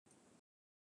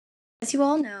As you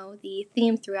all know, the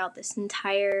theme throughout this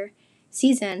entire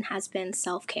season has been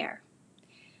self-care.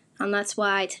 And that's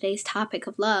why today's topic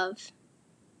of love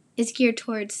is geared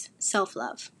towards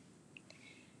self-love.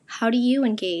 How do you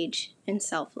engage in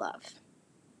self-love?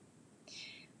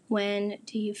 When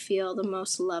do you feel the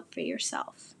most love for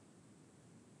yourself?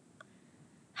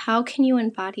 How can you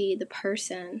embody the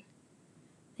person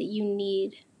that you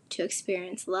need to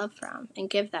experience love from and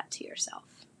give that to yourself?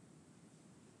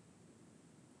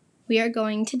 We are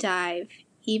going to dive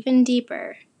even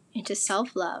deeper into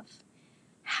self-love,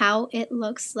 how it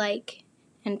looks like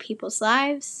in people's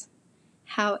lives,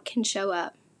 how it can show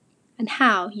up, and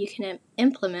how you can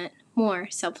implement more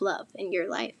self-love in your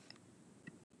life.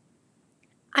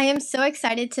 I am so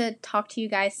excited to talk to you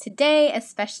guys today,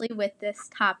 especially with this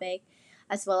topic,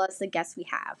 as well as the guests we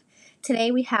have.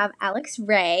 Today we have Alex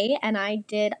Ray, and I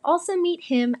did also meet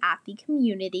him at the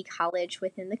community college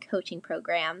within the coaching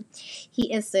program.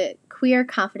 He is the queer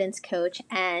confidence coach,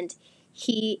 and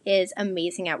he is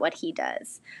amazing at what he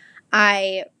does.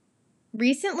 I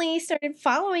recently started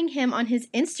following him on his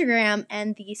Instagram,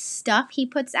 and the stuff he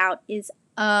puts out is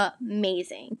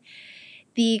amazing.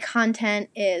 The content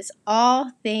is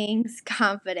all things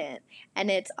confident, and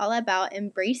it's all about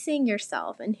embracing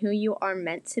yourself and who you are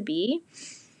meant to be.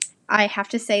 I have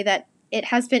to say that it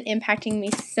has been impacting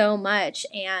me so much,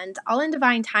 and all in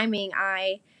divine timing,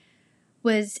 I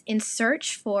was in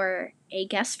search for a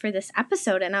guest for this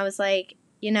episode, and I was like,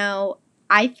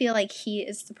 I feel like he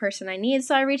is the person I need,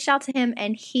 so I reached out to him,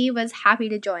 and he was happy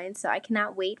to join, so I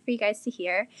cannot wait for you guys to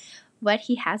hear what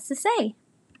he has to say.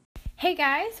 Hey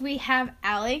guys, we have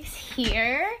Alex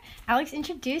here. Alex,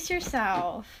 introduce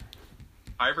yourself.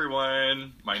 Hi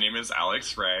everyone, my name is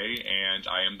Alex Ray, and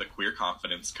I am the Queer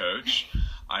Confidence Coach.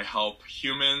 I help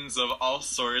humans of all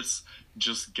sorts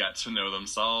just get to know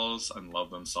themselves and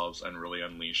love themselves and really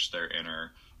unleash their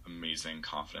inner amazing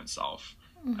confident self.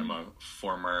 Mm-hmm. I'm a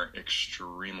former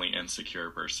extremely insecure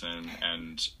person,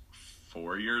 and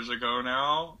 4 years ago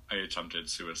now, I attempted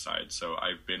suicide. So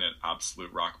I've been at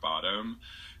absolute rock bottom,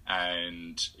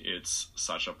 and it's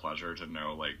such a pleasure to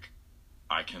know,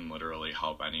 I can literally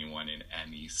help anyone in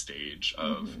any stage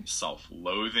of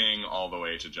self-loathing all the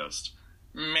way to just,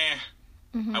 meh,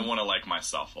 I want to like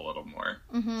myself a little more.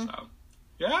 So,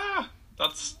 yeah,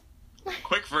 that's a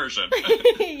quick version.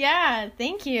 Yeah,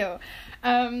 thank you.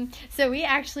 So we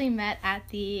actually met at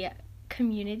the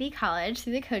community college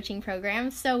through the coaching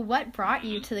program. So what brought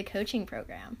you to the coaching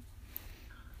program?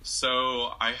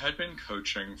 So I had been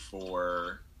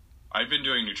I've been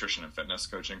doing nutrition and fitness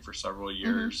coaching for several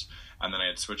years, and then I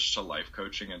had switched to life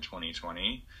coaching in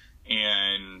 2020,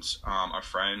 and a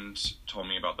friend told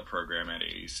me about the program at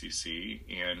AACC,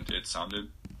 and it sounded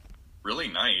really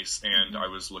nice, and I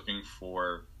was looking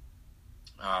for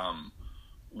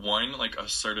a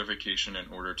certification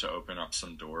in order to open up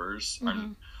some doors.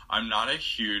 I'm not a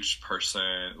huge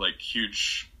person,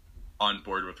 huge on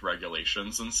board with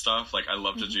regulations and stuff. I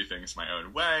love to do things my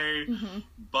own way,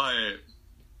 but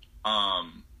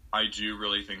I do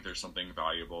really think there's something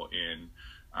valuable in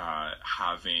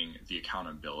having the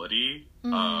accountability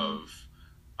of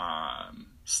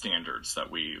standards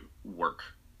that we work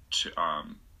to,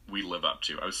 we live up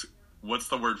to. What's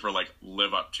the word for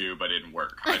live up to, but in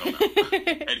work? I don't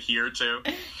know. Adhere to.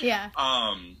 Yeah.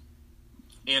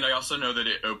 And I also know that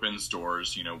it opens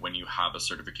doors, when you have a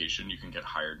certification, you can get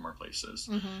hired more places.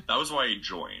 That was why I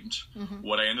joined.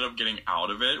 What I ended up getting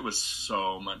out of it was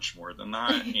so much more than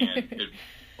that. And it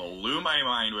blew my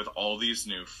mind with all these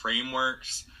new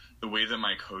frameworks, the way that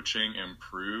my coaching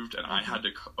improved. And I had to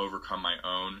overcome my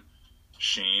own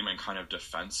shame and kind of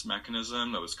defense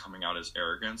mechanism that was coming out as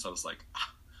arrogance. I was like,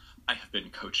 I have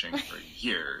been coaching for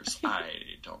years. I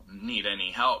don't need any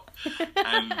help.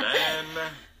 And then,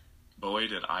 boy,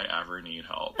 did I ever need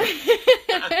help.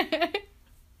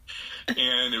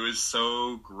 And it was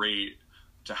so great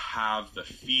to have the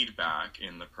feedback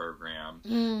in the program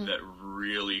that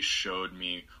really showed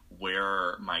me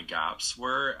where my gaps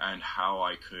were and how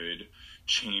I could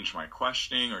change my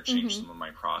questioning or change some of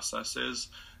my processes,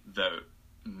 that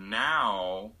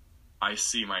now I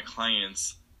see my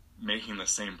clients making the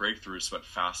same breakthroughs, but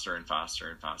faster and faster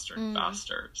and faster and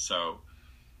faster. So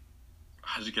I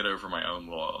had to get over my own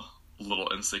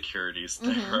little insecurities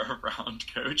there around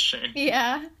coaching.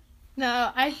 Yeah.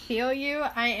 No, I feel you.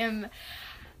 I am,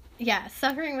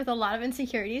 suffering with a lot of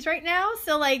insecurities right now.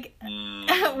 So,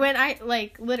 when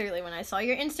I saw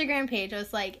your Instagram page, I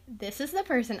was like, this is the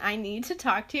person I need to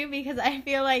talk to, because I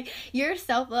feel like your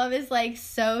self-love is,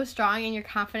 so strong, and your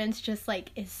confidence just,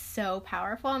 is so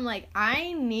powerful. I'm like,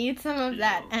 I need some of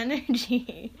that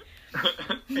energy.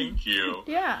 Thank you.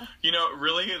 Yeah.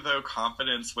 Really, though,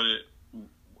 confidence,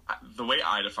 the way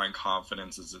I define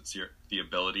confidence is it's the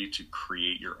ability to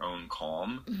create your own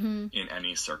calm in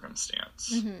any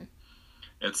circumstance.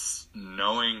 It's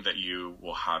knowing that you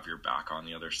will have your back on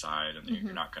the other side and that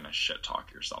you're not going to shit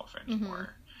talk yourself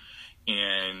anymore.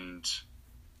 And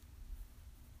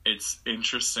it's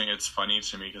interesting. It's funny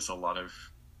to me because a lot of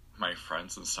my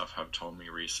friends and stuff have told me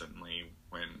recently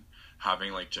when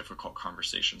having like difficult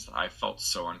conversations that I felt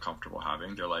so uncomfortable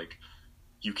having, they're like,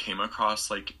 you came across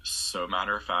like so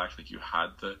matter of fact, like you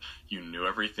knew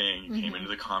everything, you came into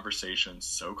the conversation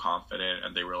so confident,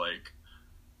 and they were like,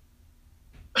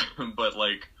 but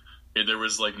like there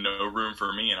was like no room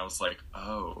for me, and I was like,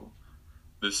 oh,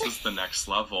 this is the next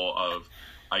level of,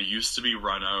 I used to be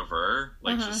run over,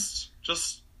 like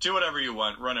just do whatever you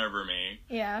want, run over me.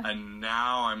 Yeah. And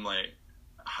now I'm like,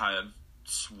 have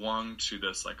swung to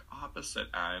this like opposite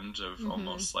end of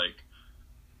almost like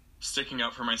sticking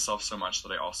up for myself so much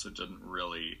that I also didn't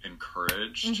really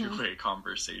encourage two-way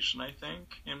conversation, I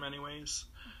think, in many ways.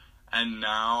 And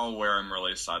now where I'm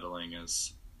really settling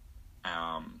is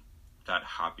that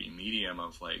happy medium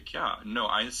of like, yeah, no,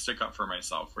 I stick up for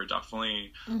myself. We're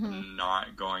definitely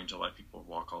not going to let people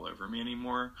walk all over me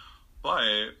anymore.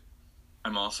 But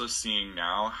I'm also seeing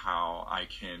now how I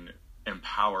can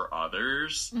empower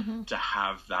others to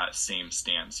have that same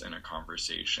stance in a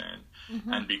conversation.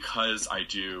 And because I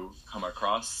do come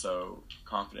across so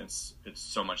confident, it's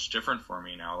so much different for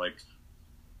me now. Like,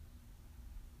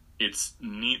 it's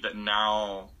neat that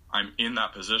now I'm in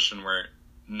that position where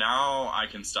now I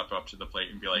can step up to the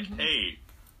plate and be like, hey,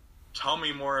 tell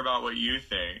me more about what you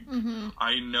think.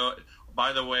 I know,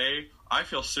 by the way, I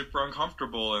feel super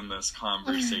uncomfortable in this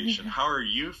conversation. How are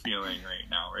you feeling right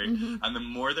now, right? And the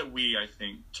more that we, I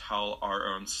think, tell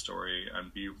our own story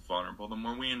and be vulnerable, the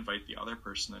more we invite the other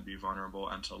person to be vulnerable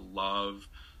and to love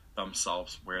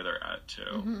themselves where they're at,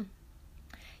 too.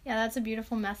 Yeah, that's a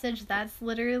beautiful message. That's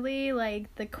literally,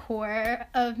 like, the core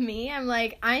of me. I'm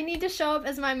like, I need to show up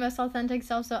as my most authentic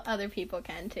self so other people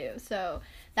can, too. So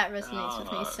that resonates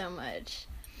with me so much.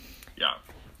 Yeah.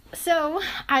 So,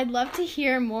 I'd love to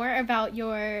hear more about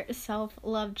your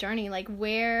self-love journey. Like,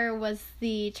 where was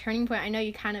the turning point? I know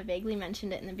you kind of vaguely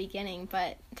mentioned it in the beginning,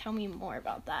 but tell me more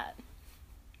about that.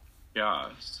 Yeah,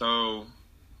 so,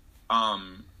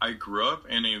 I grew up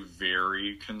in a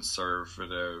very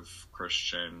conservative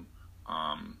Christian,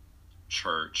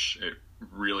 church. It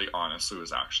really, honestly,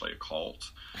 was actually a cult.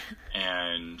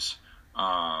 And,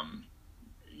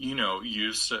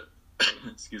 used to...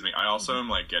 Excuse me. I also am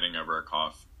like getting over a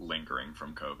cough lingering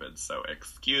from COVID, so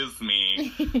excuse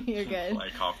me. You're good. I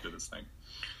coughed through this thing.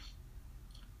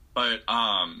 But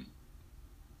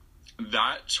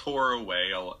that tore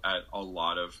away at a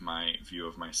lot of my view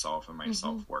of myself and my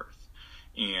self-worth.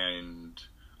 And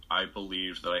I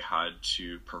believed that I had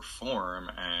to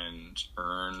perform and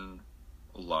earn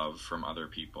love from other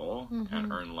people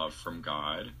and earn love from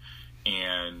God.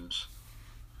 And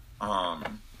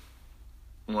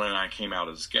when I came out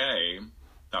as gay,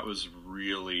 that was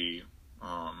really,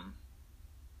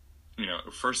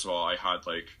 first of all,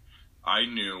 I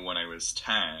knew when I was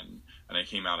 10 and I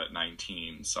came out at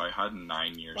 19. So I had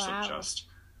 9 years of just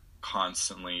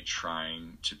constantly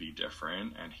trying to be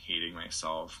different and hating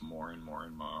myself more and more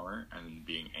and more and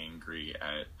being angry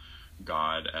at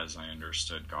God as I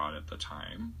understood God at the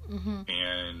time.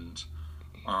 And,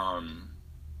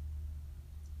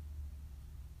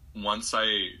 once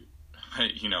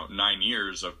 9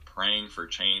 years of praying for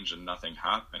change and nothing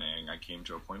happening, I came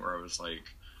to a point where I was like,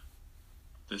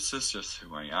 this is just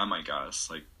who I am, I guess.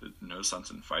 Like, no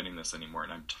sense in fighting this anymore.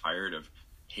 And I'm tired of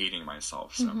hating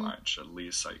myself so much. At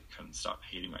least I can stop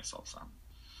hating myself some.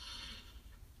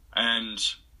 And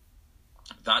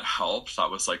that helped.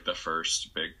 That was like the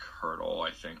first big hurdle,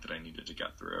 I think, that I needed to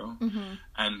get through.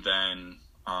 And then,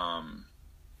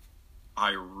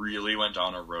 I really went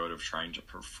down a road of trying to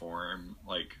perform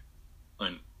like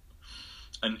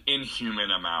an inhuman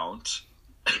amount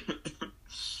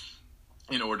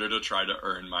in order to try to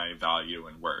earn my value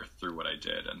and worth through what I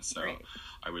did. And so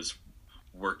I was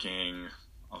working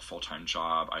a full-time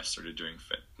job. I started doing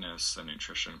fitness and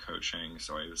nutrition coaching.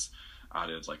 So I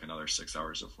added like another 6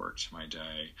 hours of work to my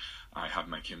day. I had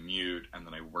my commute, and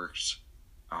then I worked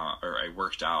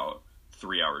out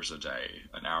 3 hours a day,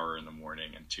 an hour in the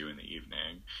morning and 2 in the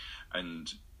evening,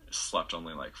 and slept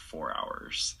only like 4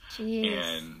 hours. Jeez.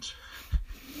 And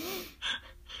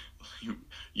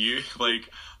you like,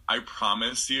 I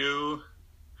promise you,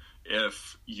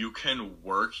 if you can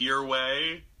work your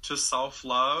way to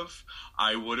self-love,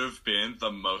 I would have been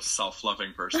the most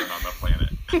self-loving person on the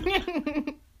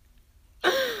planet.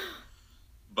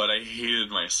 But I hated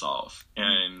myself,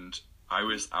 and I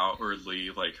was outwardly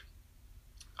like,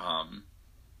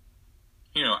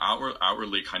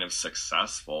 outwardly kind of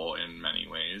successful in many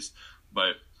ways,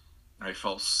 but I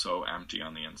felt so empty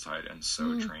on the inside and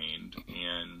so drained.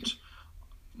 And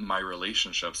my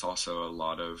relationships, also a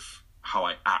lot of how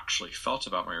I actually felt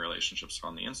about my relationships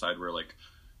on the inside were like,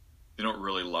 they don't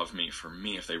really love me for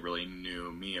me. If they really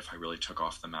knew me, if I really took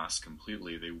off the mask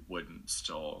completely, they wouldn't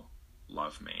still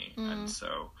love me. And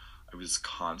so I was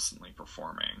constantly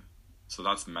performing. So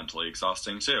that's mentally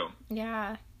exhausting too.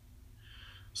 Yeah.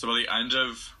 So by the end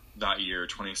of that year,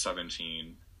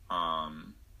 2017,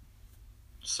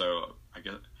 so I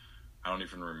don't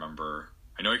even remember.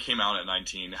 I know it came out at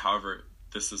 19. However,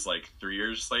 this is like 3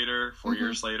 years later, 4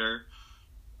 years later,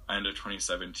 end of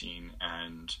 2017.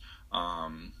 And,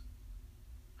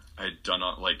 I had done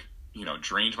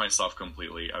drained myself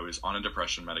completely. I was on a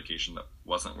depression medication that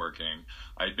wasn't working.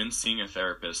 I had been seeing a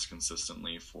therapist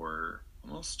consistently for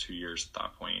almost 2 years at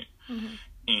that point.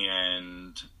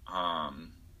 And,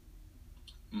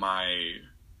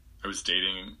 I was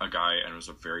dating a guy, and it was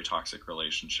a very toxic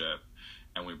relationship,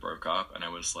 and we broke up, and I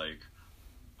was like,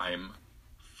 I'm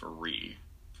free.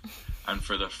 And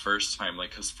for the first time,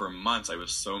 because for months I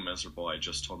was so miserable, I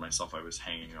just told myself I was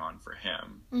hanging on for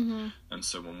him. And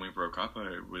so when we broke up,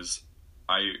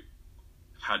 I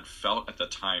had felt at the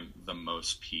time the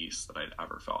most peace that I'd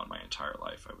ever felt in my entire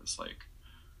life. I was like,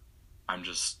 I'm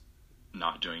just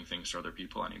not doing things for other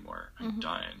people anymore. I'm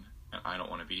done, and I don't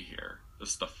want to be here. This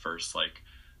is the first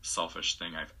selfish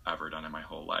thing I've ever done in my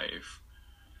whole life.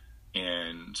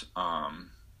 And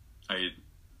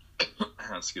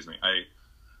excuse me, I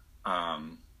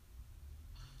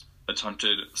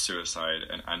attempted suicide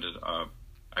and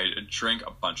I drank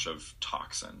a bunch of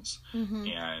toxins,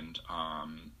 and I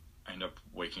ended up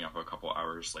waking up a couple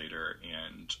hours later,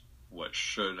 and what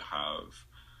should have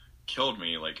killed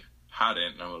me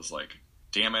hadn't, and I was like,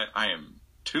 damn it, I am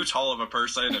too tall of a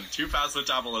person and too fast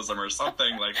metabolism or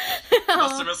something,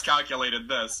 must have miscalculated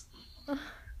this.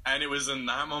 And it was in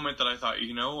that moment that I thought,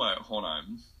 you know what, hold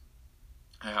on,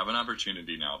 I have an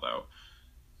opportunity now, though.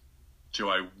 Do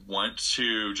I want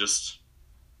to just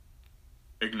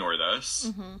ignore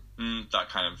this? That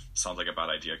kind of sounds like a bad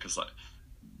idea, because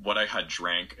what I had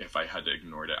drank, if I had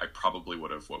ignored it, I probably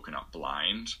would have woken up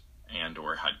blind and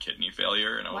or had kidney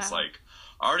failure. And I was like,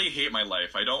 I already hate my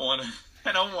life. I don't want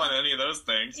any of those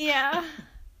things. Yeah.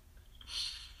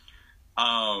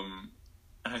 And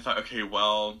I thought, okay,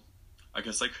 well, I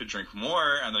guess I could drink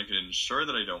more, and I could ensure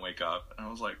that I don't wake up. And I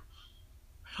was like,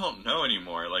 I don't know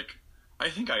anymore. I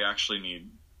think I actually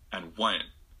need and want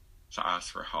to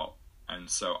ask for help. And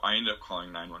so I ended up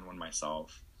calling 911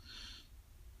 myself.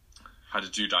 Had to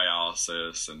do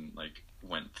dialysis and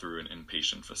went through an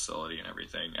inpatient facility and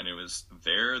everything. And it was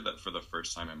there that for the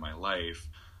first time in my life,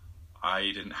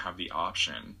 I didn't have the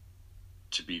option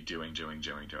to be doing.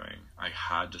 I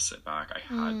had to sit back. I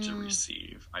had to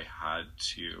receive. I had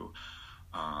to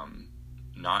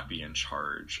not be in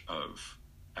charge of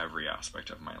every aspect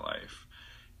of my life.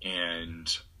 And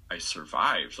I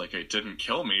survived. It didn't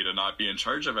kill me to not be in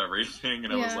charge of everything.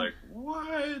 And I was like,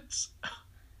 what?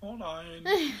 Hold on.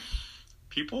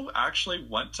 People actually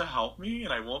want to help me,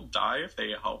 and I won't die if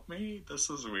they help me? This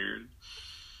is weird.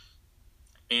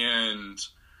 And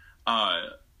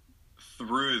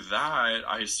through that,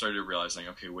 I started realizing,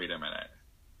 okay, wait a minute.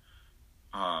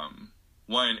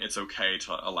 One, it's okay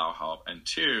to allow help. And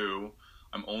two,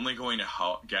 I'm only going to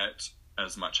get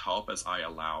as much help as I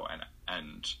allow,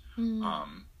 and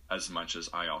as much as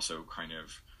I also kind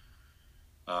of,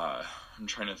 I'm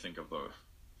trying to think of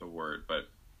the word, but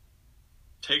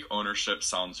take ownership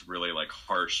sounds really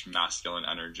harsh, masculine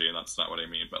energy, and that's not what I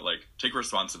mean, but take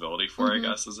responsibility for, I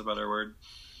guess is a better word.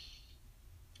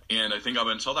 And I think up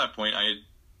until that point, I had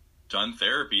done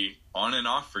therapy on and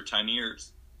off for 10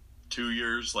 years, 2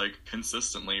 years,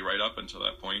 consistently right up until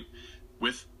that point,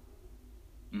 with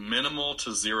minimal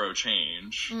to zero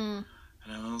change. And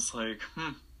I was like,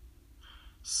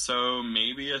 so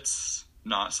maybe it's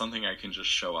not something I can just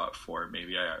show up for.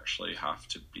 Maybe I actually have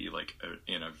to be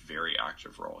in a very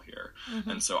active role here.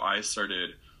 And so I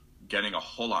started getting a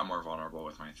whole lot more vulnerable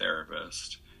with my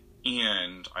therapist,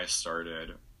 and I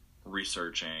started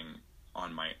researching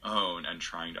on my own and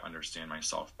trying to understand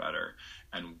myself better,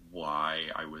 and why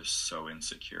I was so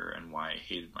insecure, and why I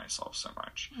hated myself so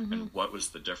much, and what was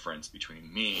the difference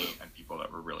between me and people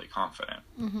that were really confident.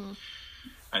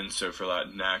 And so for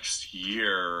that next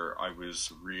year, I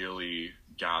was really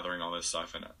gathering all this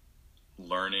stuff and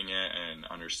learning it and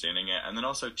understanding it, and then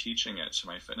also teaching it to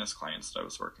my fitness clients that I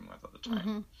was working with at the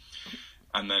time.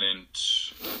 And then in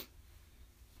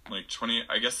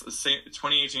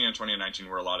 2018 and 2019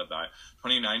 were a lot of that.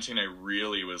 2019, I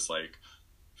really was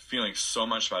feeling so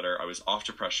much better. I was off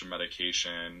depression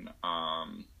medication,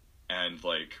 and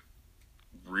like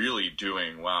really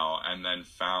doing well, and then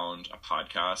found a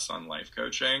podcast on life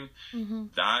coaching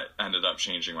that ended up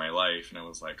changing my life. And I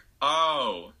was like,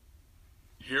 oh,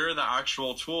 here are the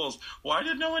actual tools. Why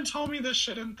did no one tell me this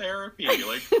shit in therapy?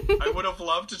 Like, I would have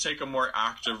loved to take a more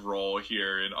active role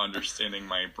here in understanding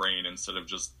my brain instead of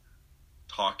just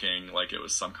talking like it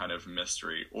was some kind of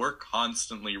mystery or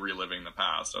constantly reliving the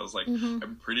past. I was like,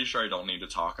 I'm pretty sure I don't need to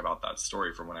talk about that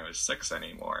story from when I was 6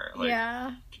 anymore. Like,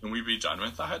 can we be done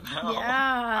with that now?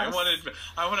 Yeah.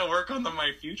 I want to work on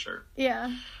my future.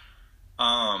 Yeah.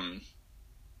 And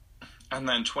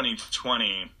then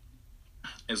 2020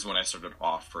 is when I started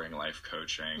offering life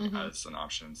coaching as an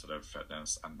option instead of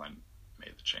fitness, and then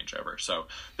made the changeover. So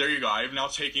there you go. I've now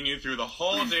taken you through the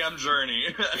whole damn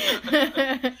journey.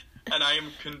 And I am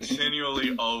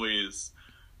continually always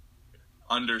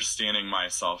understanding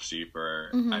myself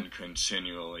deeper and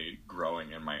continually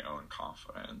growing in my own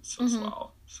confidence as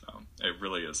well. So it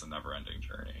really is a never-ending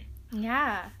journey.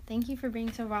 Yeah. Thank you for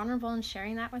being so vulnerable and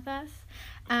sharing that with us.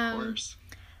 Of course.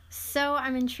 So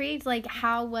I'm intrigued, like,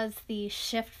 how was the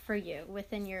shift for you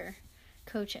within your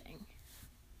coaching?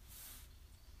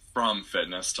 From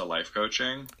fitness to life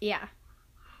coaching? Yeah.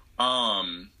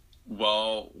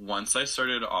 Well, once I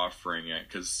started offering it,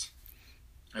 because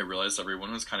I realized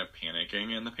everyone was kind of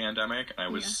panicking in the pandemic, and I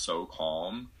was so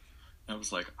calm. I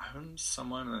was like, I'm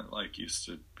someone that, like, used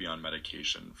to be on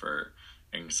medication for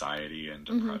anxiety and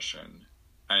depression,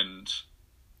 and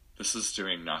this is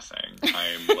doing nothing.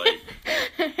 I'm,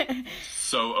 like,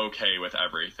 so okay with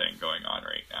everything going on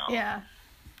right now. Yeah.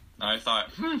 And I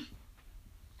thought,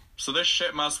 so this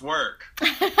shit must work.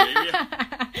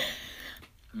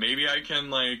 Maybe I can,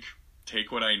 like,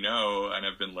 take what I know and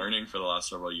have been learning for the last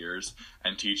several years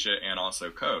and teach it and also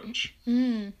coach.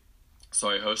 So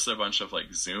I hosted a bunch of,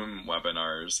 like, Zoom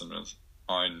webinars and was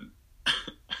on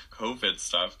COVID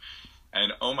stuff.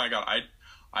 And, oh my God,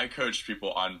 I coached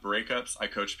people on breakups. I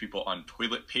coached people on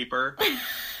toilet paper.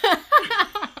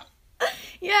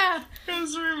 Yeah.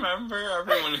 Because remember,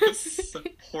 everyone was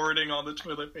hoarding all the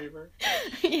toilet paper.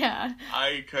 Yeah.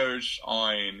 I coached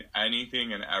on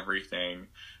anything and everything,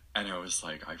 and I was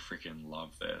like, I freaking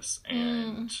love this.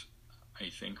 And I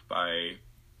think by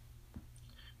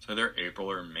either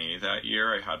April or May that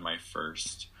year, I had my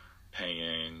first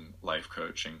paying life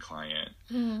coaching client,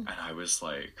 and I was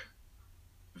like,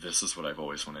 this is what I've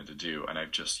always wanted to do, and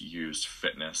I've just used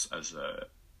fitness as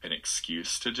an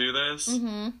excuse to do this.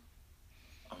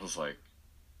 I was like,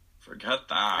 forget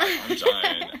that, I'm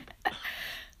done.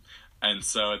 And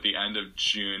so at the end of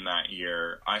June that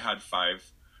year, I had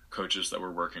 5 coaches that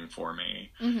were working for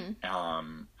me.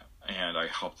 And I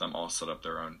helped them all set up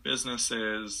their own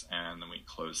businesses, and then we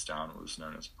closed down what was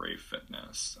known as Brave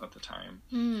Fitness at the time.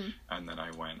 And then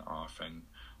I went off and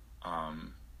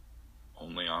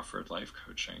only offered life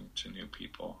coaching to new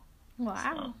people.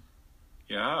 Wow. So,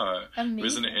 yeah. Amazing. It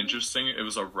was an interesting,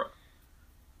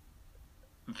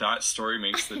 that story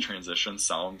makes the transition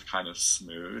sound kind of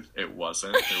smooth. It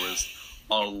wasn't. There was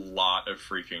a lot of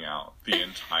freaking out the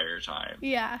entire time.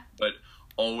 Yeah. But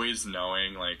always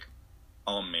knowing, like,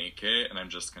 I'll make it, and I'm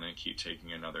just going to keep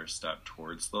taking another step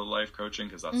towards the life coaching,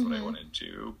 because that's what I want to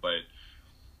do. But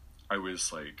I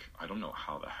was like, I don't know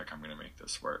how the heck I'm going to make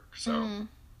this work. So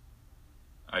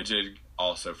I did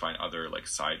also find other, like,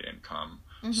 side income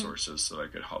sources so that I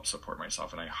could help support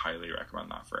myself. And I highly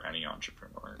recommend that for any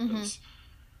entrepreneur, because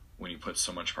when you put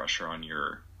so much pressure on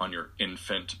your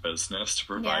infant business to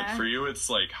provide for you, it's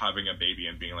like having a baby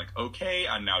and being like, okay,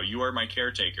 and now you are my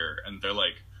caretaker. And they're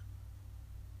like,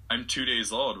 I'm 2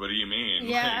 days old. What do you mean?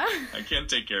 Yeah. Like, I can't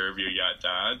take care of you yet,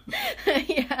 Dad.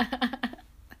 Yeah.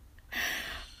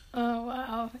 Oh,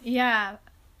 wow. Yeah.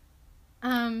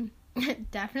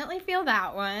 Definitely feel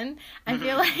that one. I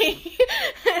feel like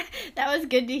that was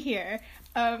good to hear.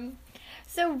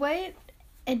 So what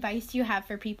advice do you have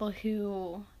for people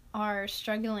who are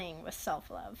struggling with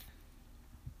self-love?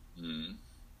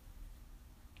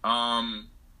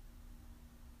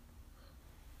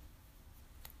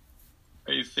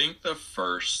 I think the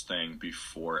first thing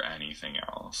before anything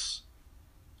else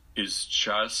is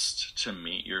just to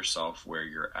meet yourself where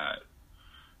you're at.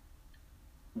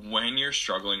 When you're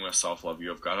struggling with self-love, you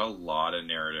have got a lot of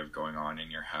narrative going on in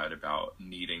your head about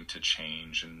needing to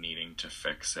change and needing to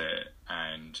fix it.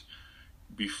 And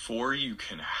before you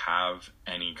can have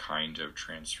any kind of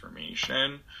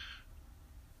transformation,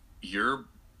 your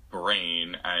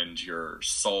brain and your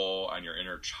soul and your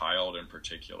inner child in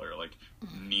particular, like,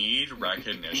 need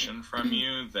recognition from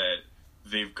you that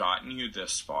they've gotten you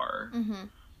this far.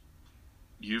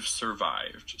 you've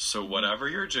survived. So whatever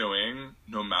you're doing,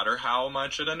 no matter how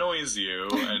much it annoys you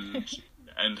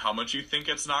and how much you think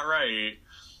it's not right,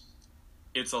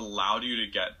 it's allowed you to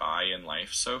get by in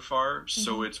life so far,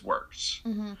 so it's worked.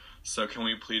 So can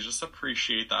we please just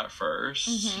appreciate that first?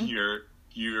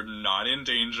 You're not in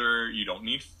danger. You don't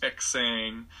need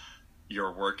fixing.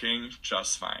 You're working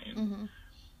just fine.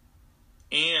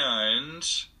 And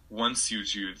once you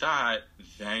do that,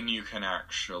 then you can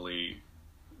actually,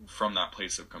 from that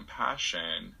place of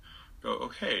compassion, go,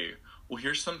 okay, well,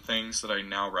 here's some things that I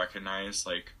now recognize,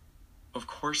 like, of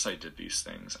course I did these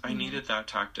things. I needed that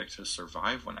tactic to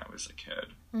survive when I was a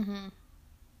kid.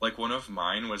 Like, one of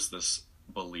mine was this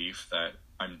belief that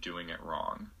I'm doing it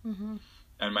wrong.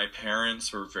 And my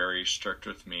parents were very strict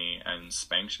with me and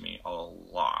spanked me a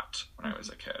lot when I was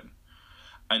a kid.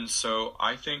 And so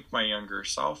I think my younger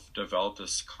self developed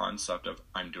this concept of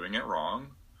I'm doing it wrong,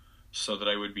 so that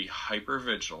I would be hyper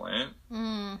vigilant,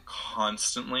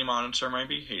 constantly monitor my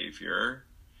behavior,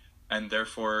 and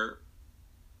therefore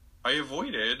I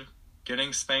avoided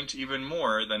getting spanked even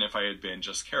more than if I had been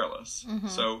just careless.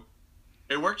 So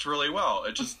it worked really well.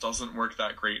 It just doesn't work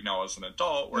that great now as an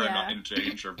adult, where I'm not in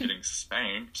danger of getting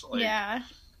spanked. Like,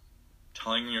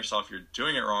 telling yourself you're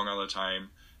doing it wrong all the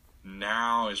time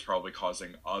now is probably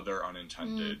causing other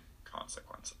unintended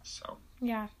consequences. So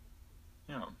yeah.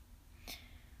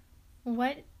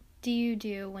 What do you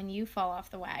do when you fall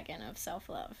off the wagon of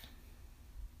self-love?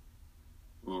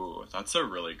 Ooh, that's a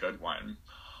really good one.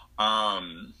 I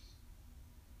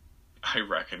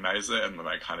recognize it and then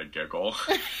I kind of giggle.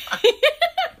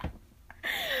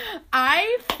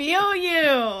 I feel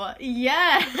you.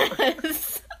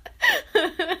 Yes.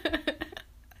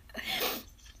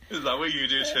 Is that what you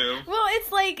do too? Well,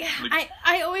 it's like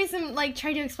I always am like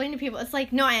trying to explain to people. It's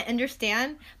like, no, I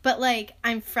understand, but like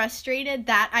I'm frustrated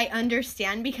that I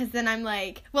understand, because then I'm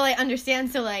like, well, I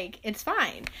understand, so like it's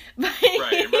fine. But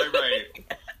Right.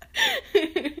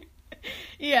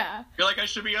 Yeah. You're like, I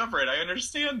should be over it. I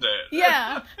understand it.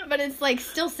 Yeah, but it's like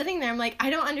still sitting there. I'm like, I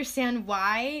don't understand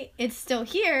why it's still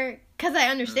here, because I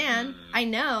understand. I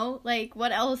know, like,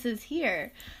 what else is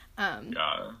here?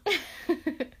 Yeah.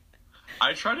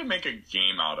 I try to make a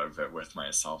game out of it with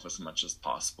myself as much as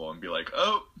possible and be like,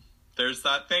 oh, there's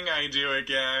that thing I do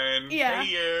again. Yeah.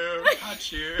 Hey, you.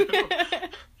 Got you.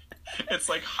 It's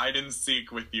like hide and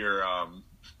seek with your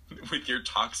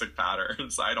toxic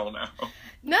patterns. I don't know.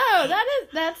 No,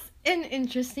 that's an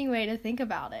interesting way to think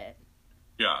about it.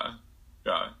 Yeah.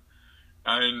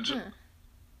 And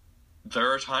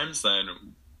there are times then,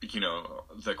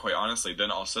 that quite honestly, then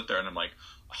I'll sit there and I'm like,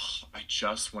 oh, I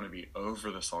just want to be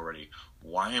over this already.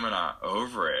 Why am I not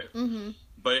over it?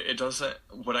 But it doesn't,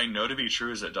 what I know to be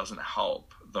true is it doesn't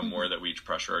help the more that we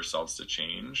pressure ourselves to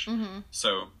change.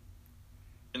 So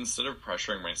instead of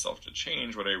pressuring myself to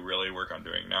change, what I really work on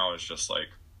doing now is just like,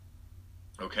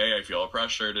 okay, I feel a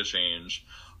pressure to change,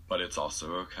 but it's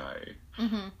also okay.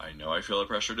 I know I feel a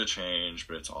pressure to change,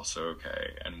 but it's also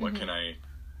okay. And what can I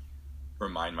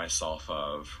remind myself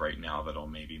of right now that'll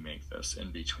maybe make this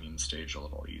in-between stage a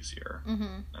little easier?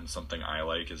 And something I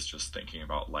like is just thinking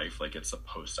about life like it's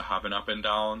supposed to have an up and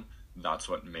down. That's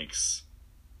what makes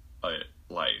a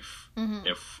life.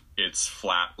 If it's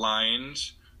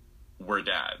flatlined, we're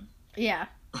dead. Yeah.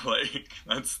 Like,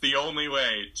 that's the only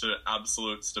way to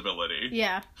absolute stability.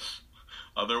 Yeah.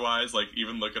 Otherwise, like,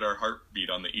 even look at our heartbeat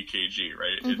on the EKG,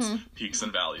 right? It's peaks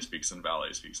and valleys, peaks and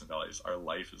valleys, peaks and valleys. Our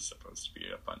life is supposed to be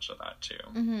a bunch of that,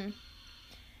 too.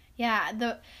 Yeah,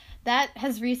 that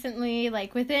has recently,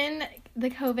 like, within the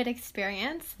COVID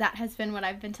experience, that has been what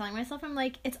I've been telling myself. I'm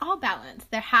like, it's all balance.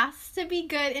 There has to be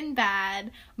good and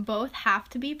bad. Both have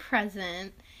to be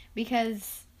present,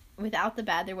 because without the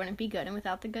bad, there wouldn't be good, and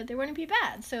without the good, there wouldn't be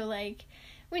bad. So, like,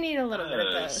 we need a little bit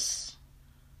of both.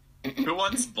 Who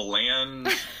wants bland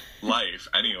life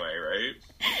anyway,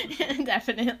 right?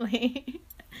 Definitely.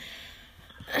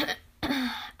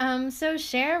 So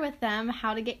share with them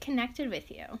how to get connected with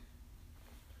you.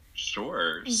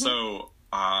 Sure. So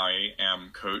I am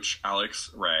Coach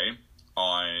Alex Ray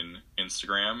on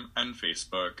Instagram and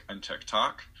Facebook and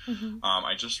TikTok.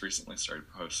 I just recently started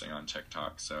posting on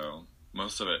TikTok, so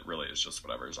most of it really is just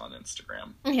whatever's on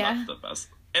Instagram. Yeah. That's the best.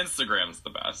 Instagram's the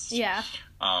best. Yeah.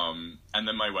 And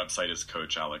then my website is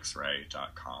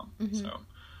coachalexray.com. So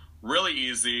really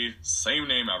easy. Same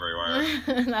name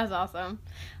everywhere. That's awesome.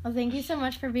 Well, thank you so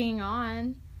much for being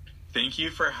on. Thank you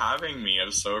for having me.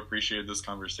 I've so appreciated this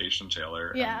conversation,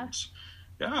 Taylor. Yeah. And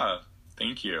yeah,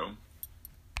 thank you.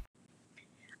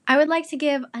 I would like to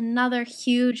give another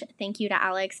huge thank you to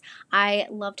Alex. I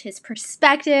loved his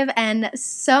perspective, and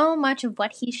so much of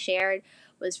what he shared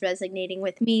was resonating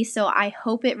with me. So I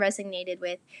hope it resonated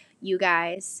with you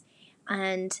guys.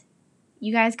 And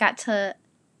you guys got to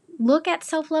look at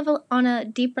self-love on a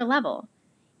deeper level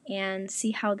and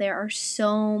see how there are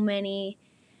so many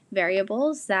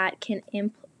variables that can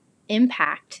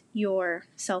impact your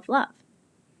self-love.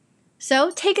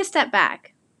 So take a step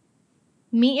back,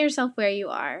 meet yourself where you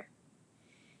are,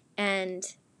 and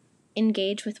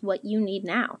engage with what you need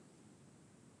now.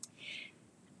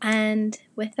 And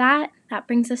with that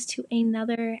brings us to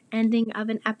another ending of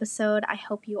an episode. I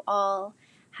hope you all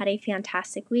had a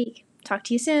fantastic week. Talk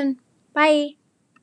to you soon. Bye.